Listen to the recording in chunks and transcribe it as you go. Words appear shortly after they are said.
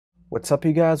What's up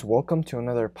you guys? Welcome to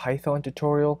another Python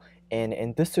tutorial, and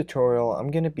in this tutorial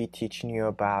I'm going to be teaching you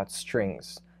about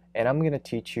strings, and I'm going to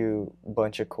teach you a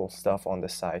bunch of cool stuff on the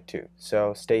side too,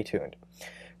 so stay tuned.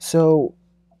 So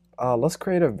let's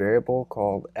create a variable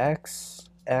called x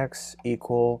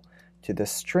equal to the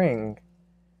string.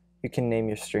 You can name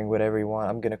your string whatever you want.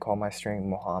 I'm going to call my string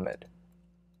Mohammed.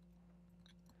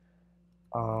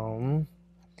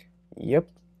 Yep.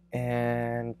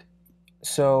 And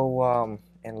so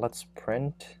and let's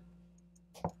print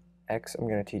X. I'm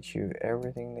going to teach you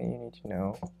everything that you need to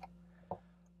know.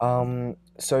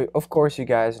 So of course you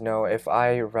guys know if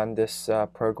I run this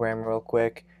program real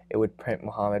quick, it would print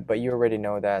Muhammad, but you already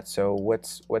know that, so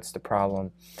what's the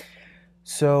problem?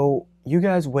 So you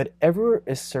guys, whatever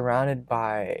is surrounded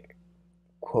by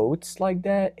quotes like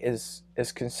that is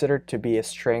considered to be a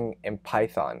string in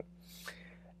Python.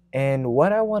 And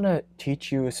what I want to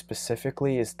teach you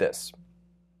specifically is this.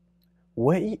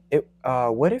 What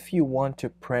if you want to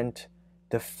print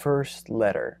the first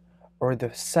letter or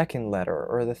the second letter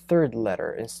or the third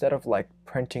letter instead of like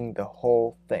printing the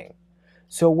whole thing?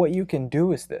 So what you can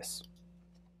do is this.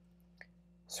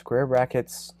 Square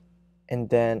brackets, and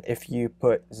then if you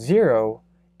put 0,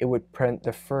 it would print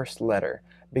the first letter,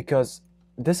 because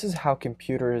this is how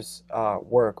computers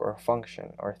work or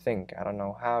function or think. I don't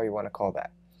know how you want to call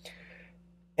that.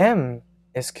 M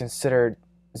is considered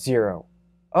 0.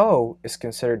 O is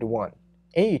considered 1.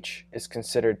 H is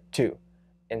considered 2.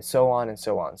 And so on and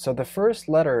so on. So the first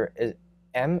letter is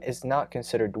M is not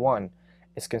considered 1.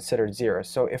 It's considered 0.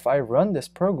 So if I run this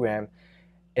program,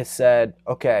 it said,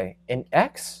 okay, in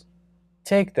X,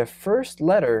 take the first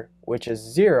letter, which is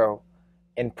 0,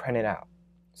 and print it out.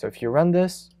 So if you run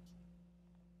this,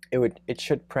 it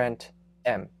should print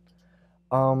M.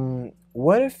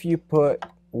 What if you put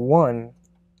 1,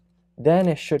 then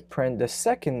it should print the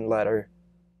second letter,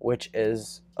 which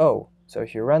is O. So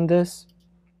if you run this,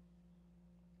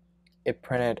 it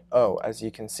printed O, as you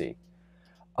can see.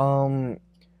 And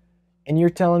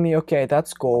you're telling me, okay,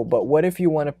 that's cool, but what if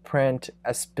you want to print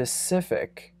a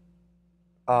specific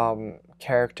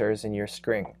characters in your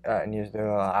string?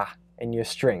 In your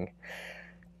string,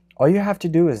 all you have to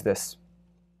do is this.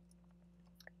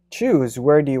 Choose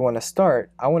where do you want to start.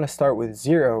 I want to start with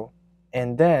 0,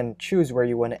 and then choose where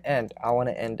you want to end. I want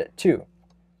to end at 2.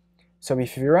 So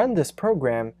if you run this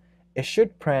program, it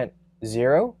should print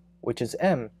 0, which is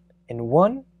M, and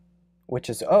 1, which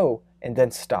is O, and then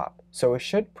stop. So it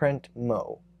should print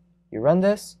Mo. You run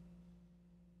this,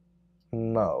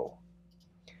 Mo.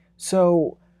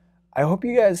 So I hope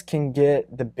you guys can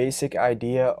get the basic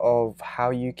idea of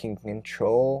how you can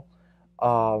control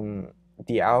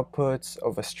the outputs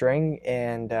of a string,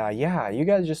 and yeah, you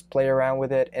guys just play around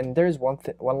with it. And there's one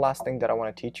last thing that I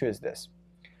want to teach you is this.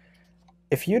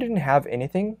 If you didn't have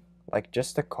anything, like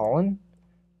just a colon,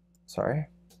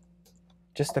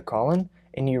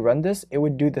 and you run this, it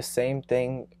would do the same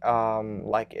thing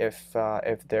like if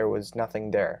there was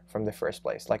nothing there from the first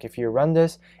place. Like if you run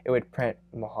this, it would print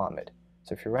Muhammad.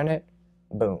 So if you run it,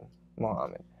 boom,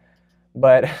 Muhammad.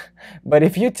 But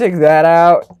if you take that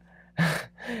out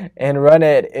and run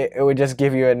it, it would just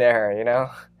give you an error, you know?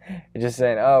 You're just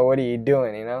saying, oh, what are you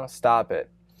doing, you know? Stop it.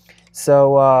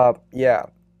 So yeah,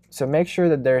 so make sure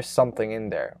that there's something in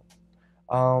there.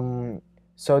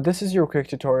 So this is your quick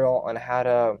tutorial on how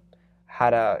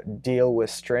to deal with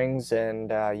strings,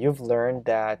 and you've learned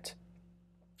that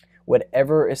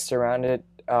whatever is surrounded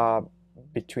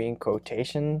between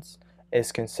quotations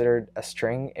is considered a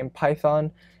string in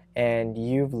Python, and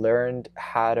you've learned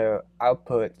how to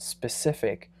output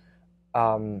specific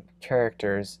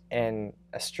characters in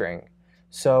a string.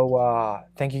 So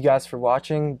thank you guys for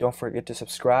watching. Don't forget to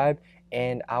subscribe,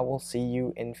 and I will see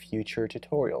you in future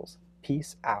tutorials.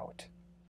 Peace out.